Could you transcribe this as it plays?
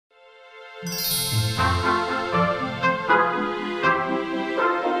Welcome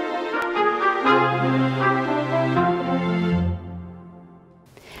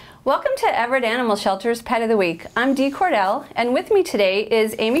to Everett Animal Shelter's Pet of the Week. I'm Dee Cordell, and with me today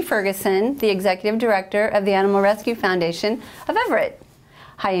is Amy Ferguson, the Executive Director of the Animal Rescue Foundation of Everett.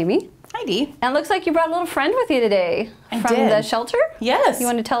 Hi, Amy. Hi, Dee. And it looks like you brought a little friend with you today from the shelter. Yes. You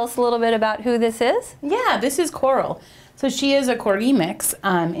want to tell us a little bit about who this is? Yeah, this is Coral. So she is a Corgi mix,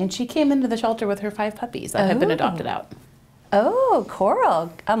 and she came into the shelter with her 5 puppies that have been adopted out. Oh,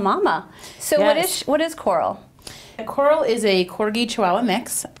 Coral, a mama. So Yes. what is Coral? Coral is a Corgi Chihuahua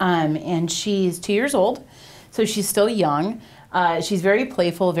mix, and she's 2 years old, so she's still young. She's very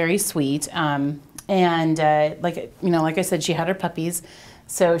playful, very sweet, and like I said, she had her puppies,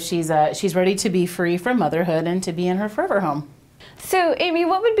 so she's ready to be free from motherhood and to be in her forever home. So, Amy,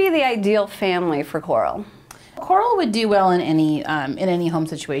 what would be the ideal family for Coral? Coral would do well in any home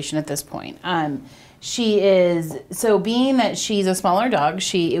situation at this point. She is, so being that she's a smaller dog,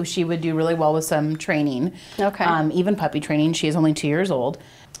 she would do really well with some training. Okay. Even puppy training. She is only 2 years old.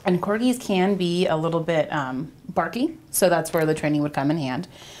 And Corgis can be a little bit barky, so that's where the training would come in hand.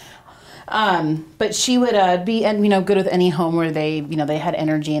 But she would be, and good with any home where they had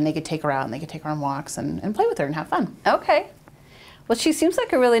energy and they could take her out and they could take her on walks and play with her and have fun. Okay. Well, she seems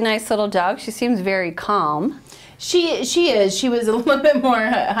like a really nice little dog. She seems very calm. She is. She was a little bit more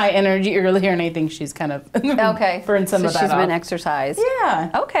high energy earlier, and I think she's kind of burned some of that So she's been exercised.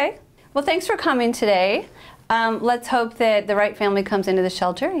 Yeah. Okay. Well, thanks for coming today. Let's hope that the right family comes into the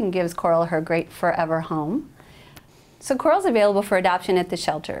shelter and gives Coral her great forever home. So Coral's available for adoption at the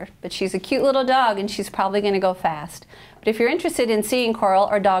shelter, but she's a cute little dog and she's probably going to go fast. But if you're interested in seeing Coral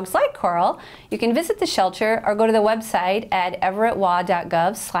or dogs like Coral, you can visit the shelter or go to the website at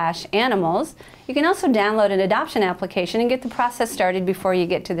everettwa.gov/animals. You can also download an adoption application and get the process started before you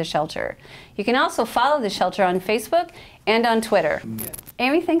get to the shelter. You can also follow the shelter on Facebook and on Twitter.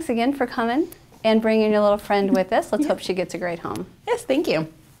 Amy, thanks again for coming and bringing your little friend with us. Let's hope she gets a great home. Yes, thank you.